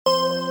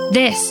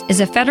This is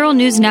a Federal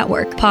News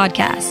Network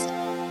podcast.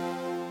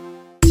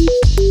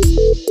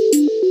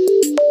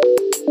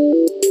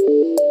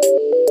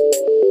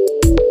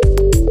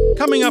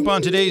 Coming up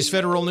on today's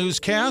Federal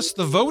Newscast,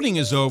 the voting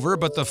is over,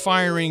 but the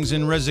firings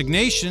and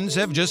resignations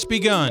have just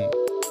begun.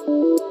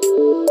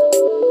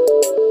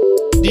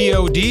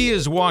 DOD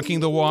is walking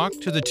the walk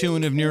to the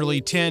tune of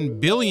nearly $10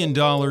 billion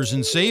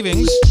in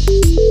savings.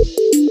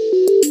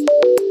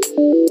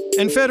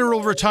 And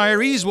federal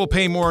retirees will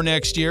pay more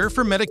next year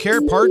for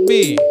Medicare Part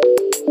B.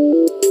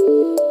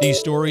 These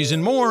stories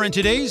and more in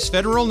today's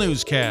Federal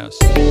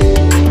Newscast.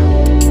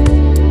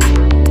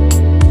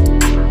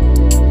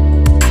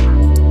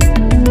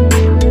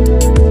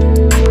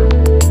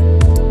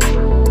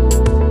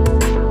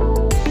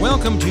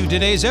 Welcome to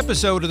today's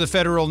episode of the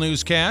Federal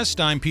Newscast.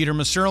 I'm Peter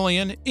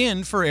Musurlian,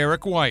 in for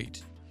Eric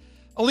White.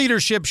 A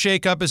leadership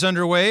shakeup is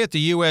underway at the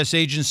U.S.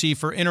 Agency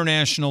for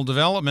International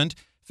Development.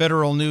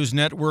 Federal News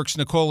Network's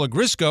Nicola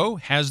Grisco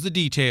has the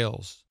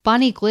details.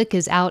 Bonnie Glick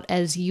is out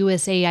as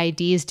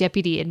USAID's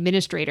deputy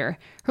administrator.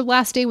 Her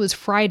last day was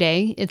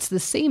Friday. It's the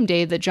same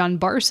day that John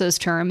Barsa's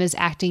term as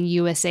acting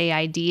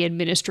USAID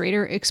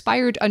administrator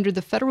expired under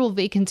the Federal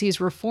Vacancies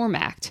Reform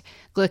Act.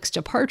 Glick's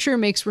departure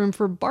makes room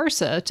for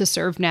Barsa to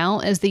serve now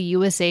as the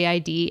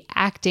USAID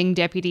acting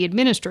deputy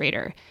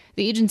administrator.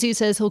 The agency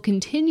says he'll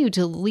continue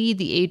to lead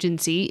the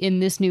agency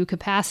in this new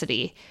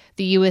capacity.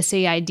 The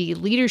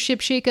USAID leadership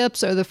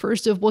shakeups are the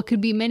first of what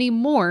could be many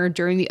more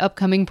during the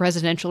upcoming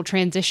presidential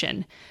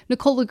transition.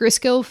 Nicola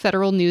Grisco,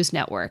 Federal News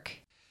Network.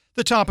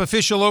 The top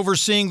official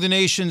overseeing the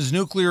nation's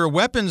nuclear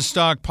weapons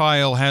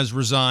stockpile has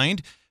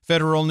resigned.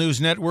 Federal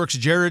News Network's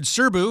Jared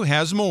Serbu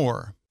has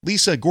more.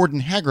 Lisa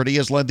Gordon Hagerty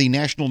has led the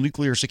National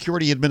Nuclear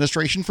Security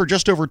Administration for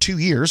just over 2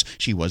 years.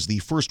 She was the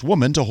first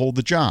woman to hold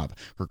the job.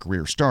 Her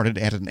career started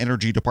at an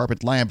Energy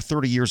Department lab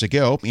 30 years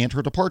ago, and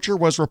her departure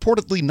was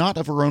reportedly not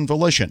of her own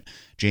volition.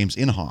 James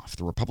Inhofe,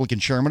 the Republican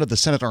chairman of the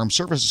Senate Armed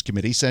Services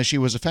Committee, says she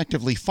was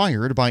effectively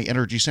fired by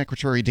Energy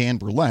Secretary Dan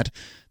Brouillette.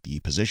 The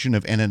position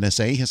of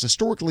NNSA has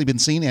historically been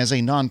seen as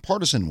a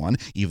nonpartisan one,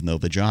 even though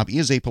the job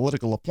is a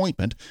political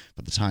appointment.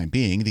 For the time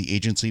being, the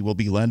agency will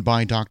be led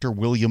by Dr.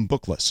 William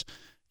Bookless.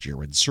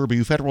 Jared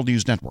Serbu, Federal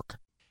News Network.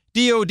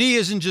 DOD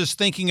isn't just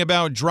thinking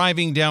about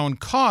driving down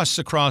costs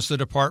across the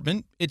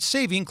department, it's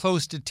saving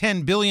close to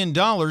 $10 billion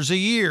a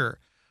year.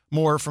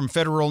 More from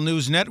Federal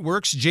News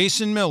Network's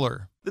Jason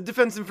Miller. The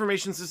Defense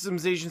Information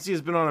Systems Agency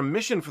has been on a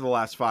mission for the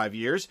last 5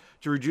 years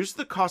to reduce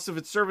the cost of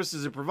its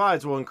services it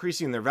provides while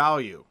increasing their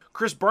value.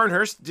 Chris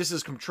Barnhurst,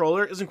 DISA's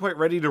comptroller, isn't quite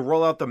ready to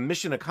roll out the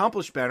Mission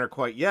Accomplished banner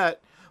quite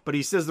yet, but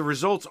he says the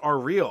results are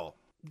real.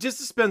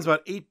 DISA spends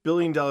about $8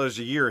 billion a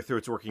year through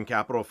its working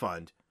capital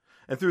fund.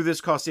 And through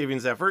this cost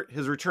savings effort,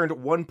 has returned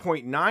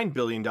 $1.9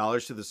 billion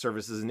to the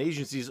services and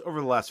agencies over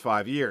the last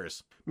 5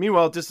 years.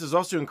 Meanwhile, DISA has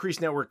also increased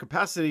network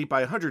capacity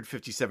by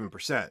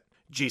 157%.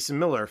 Jason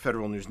Miller,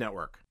 Federal News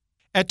Network.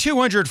 At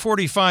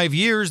 245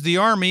 years, the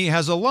Army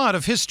has a lot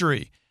of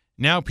history.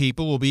 Now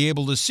people will be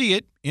able to see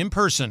it in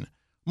person.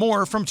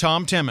 More from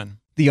Tom Temin.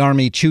 The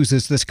Army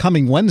chooses this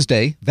coming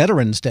Wednesday,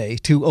 Veterans Day,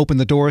 to open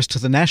the doors to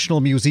the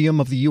National Museum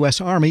of the U.S.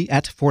 Army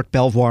at Fort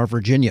Belvoir,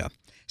 Virginia.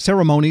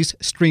 Ceremonies,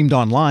 streamed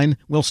online,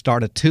 will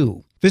start at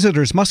 2.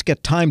 Visitors must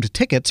get timed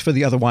tickets for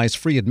the otherwise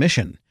free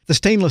admission. The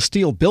stainless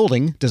steel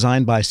building,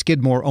 designed by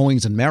Skidmore,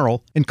 Owings &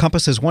 Merrill,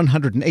 encompasses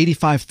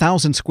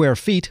 185,000 square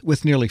feet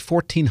with nearly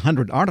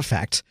 1,400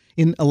 artifacts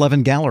in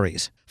 11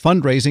 galleries.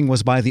 Fundraising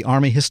was by the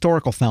Army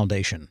Historical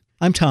Foundation.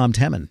 I'm Tom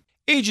Temin.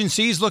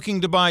 Agencies looking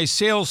to buy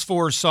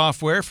Salesforce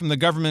software from the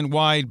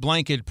government-wide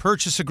blanket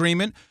purchase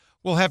agreement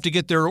will have to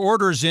get their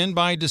orders in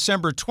by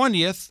December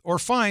 20th or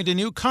find a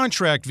new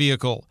contract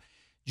vehicle.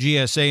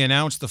 GSA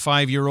announced the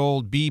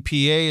 5-year-old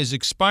BPA is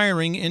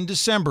expiring in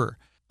December.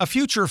 A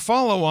future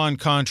follow-on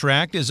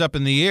contract is up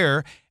in the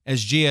air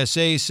as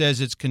GSA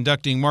says it's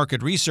conducting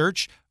market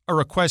research, a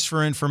request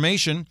for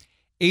information,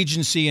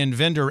 agency and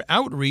vendor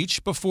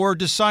outreach before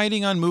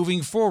deciding on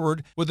moving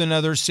forward with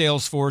another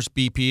Salesforce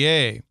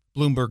BPA.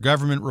 Bloomberg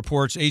Government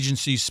reports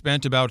agencies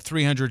spent about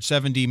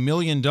 $370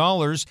 million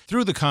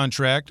through the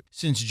contract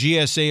since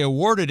GSA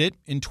awarded it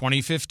in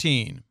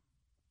 2015.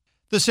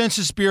 The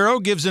Census Bureau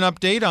gives an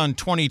update on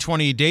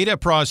 2020 data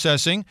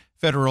processing.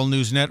 Federal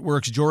News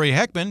Network's Jory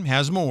Heckman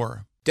has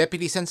more.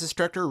 Deputy Census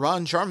Director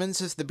Ron Jarman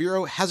says the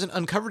Bureau hasn't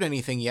uncovered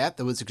anything yet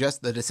that would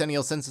suggest the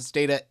decennial census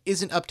data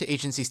isn't up to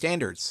agency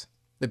standards.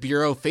 The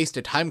Bureau faced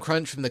a time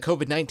crunch from the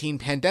COVID-19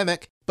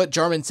 pandemic, but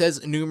Jarman says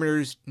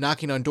enumerators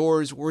knocking on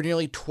doors were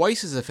nearly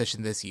twice as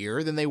efficient this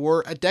year than they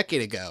were a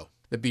decade ago.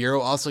 The Bureau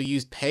also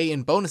used pay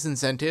and bonus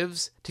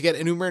incentives to get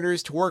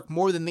enumerators to work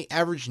more than the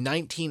average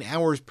 19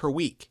 hours per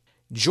week.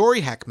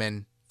 Jory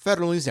Heckman,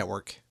 Federal News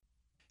Network.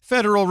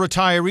 Federal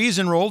retirees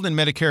enrolled in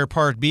Medicare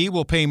Part B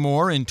will pay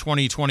more in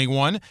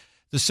 2021.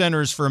 The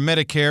Centers for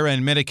Medicare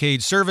and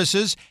Medicaid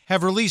Services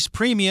have released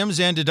premiums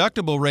and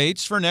deductible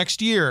rates for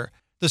next year.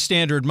 The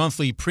standard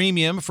monthly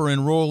premium for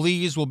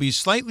enrollees will be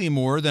slightly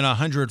more than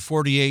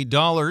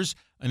 $148,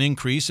 an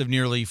increase of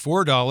nearly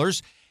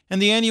 $4,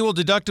 and the annual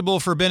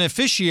deductible for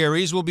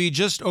beneficiaries will be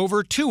just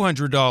over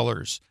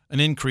 $200, an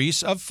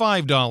increase of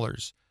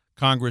 $5.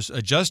 Congress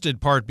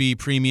adjusted Part B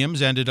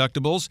premiums and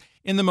deductibles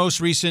in the most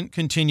recent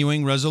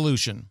continuing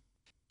resolution.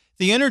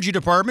 The Energy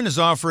Department is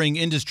offering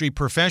industry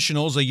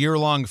professionals a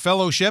year-long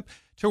fellowship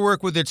to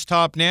work with its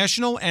top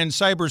national and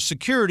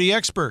cybersecurity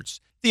experts.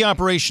 The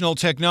Operational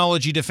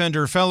Technology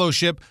Defender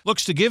Fellowship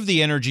looks to give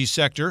the energy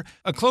sector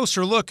a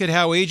closer look at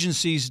how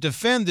agencies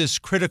defend this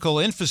critical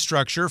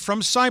infrastructure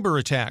from cyber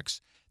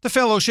attacks. The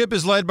fellowship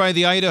is led by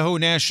the Idaho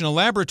National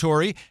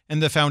Laboratory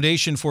and the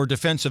Foundation for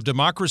Defense of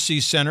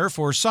Democracy Center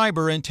for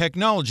Cyber and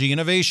Technology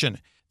Innovation.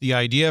 The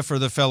idea for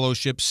the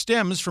fellowship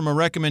stems from a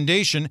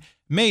recommendation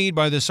made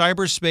by the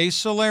Cyberspace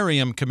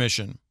Solarium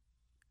Commission.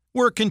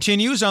 Work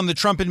continues on the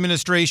Trump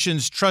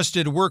administration's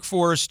Trusted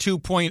Workforce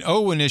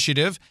 2.0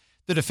 initiative.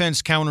 The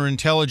Defense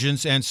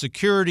Counterintelligence and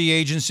Security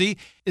Agency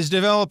is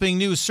developing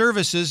new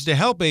services to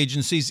help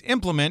agencies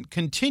implement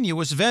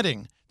continuous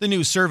vetting. The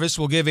new service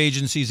will give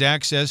agencies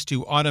access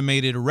to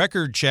automated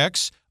record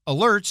checks,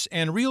 alerts,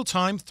 and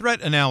real-time threat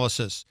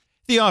analysis.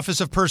 The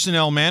Office of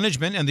Personnel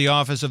Management and the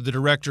Office of the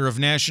Director of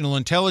National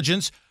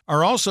Intelligence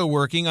are also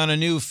working on a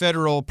new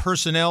federal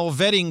personnel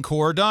vetting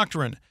core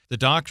doctrine. The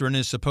doctrine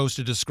is supposed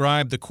to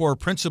describe the core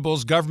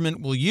principles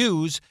government will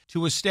use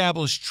to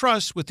establish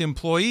trust with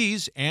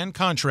employees and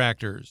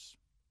contractors.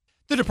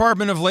 The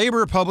Department of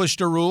Labor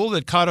published a rule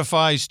that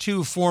codifies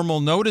 2 formal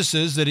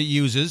notices that it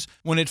uses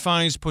when it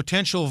finds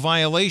potential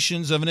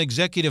violations of an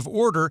executive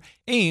order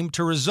aimed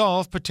to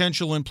resolve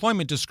potential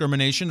employment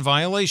discrimination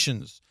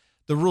violations.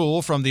 The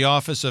rule from the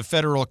Office of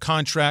Federal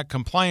Contract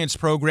Compliance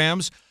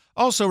Programs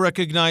also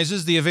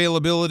recognizes the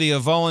availability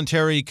of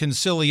voluntary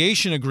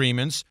conciliation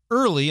agreements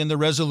early in the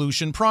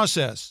resolution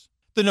process.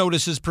 The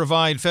notices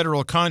provide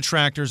federal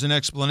contractors an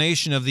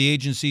explanation of the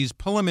agency's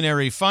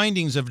preliminary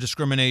findings of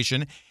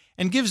discrimination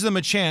and gives them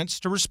a chance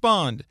to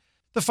respond.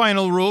 The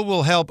final rule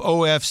will help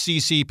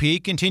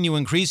OFCCP continue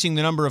increasing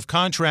the number of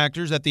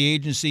contractors that the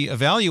agency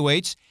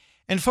evaluates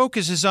and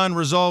focuses on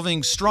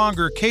resolving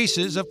stronger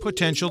cases of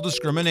potential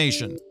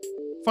discrimination.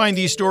 Find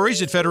these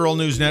stories at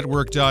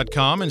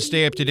federalnewsnetwork.com and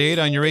stay up to date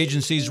on your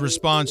agency's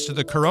response to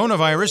the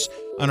coronavirus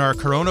on our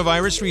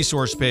coronavirus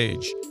resource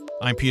page.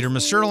 I'm Peter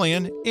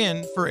Musurlian,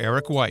 in for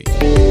Eric White.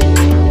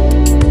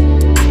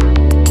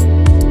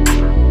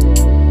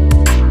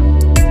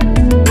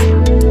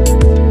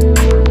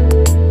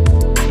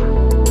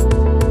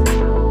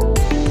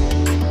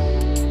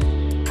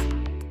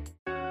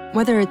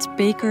 Whether it's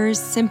Baker's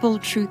Simple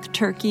Truth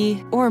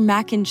Turkey or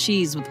mac and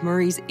cheese with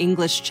Murray's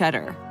English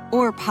Cheddar,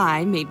 or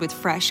pie made with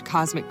fresh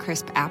Cosmic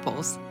Crisp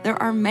apples,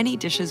 there are many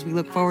dishes we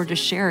look forward to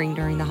sharing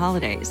during the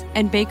holidays.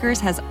 And Baker's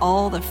has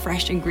all the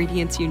fresh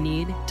ingredients you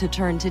need to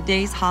turn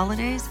today's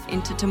holidays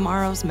into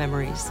tomorrow's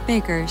memories.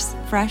 Baker's,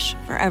 fresh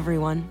for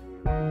everyone.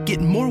 Get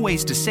more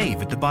ways to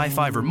save at the Buy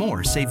 5 or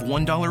More Save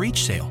 $1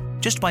 each sale.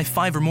 Just buy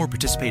 5 or more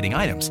participating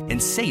items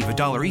and save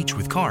 $1 each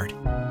with card.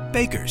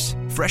 Baker's,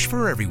 fresh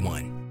for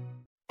everyone.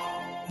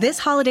 This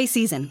holiday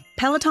season,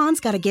 Peloton's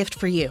got a gift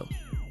for you.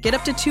 Get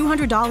up to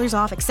 $200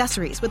 off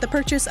accessories with the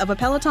purchase of a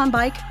Peloton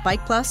bike,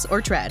 Bike Plus,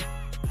 or Tread.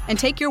 And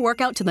take your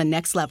workout to the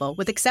next level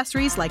with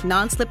accessories like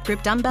non-slip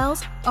grip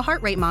dumbbells, a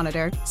heart rate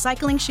monitor,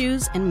 cycling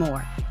shoes, and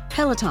more.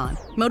 Peloton,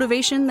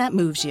 motivation that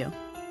moves you.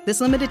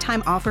 This limited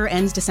time offer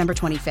ends December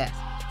 25th.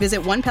 Visit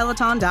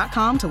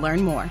onepeloton.com to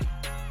learn more.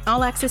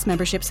 All access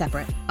membership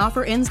separate.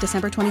 Offer ends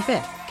December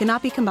 25th.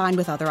 Cannot be combined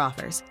with other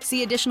offers.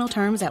 See additional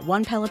terms at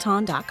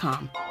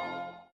onepeloton.com.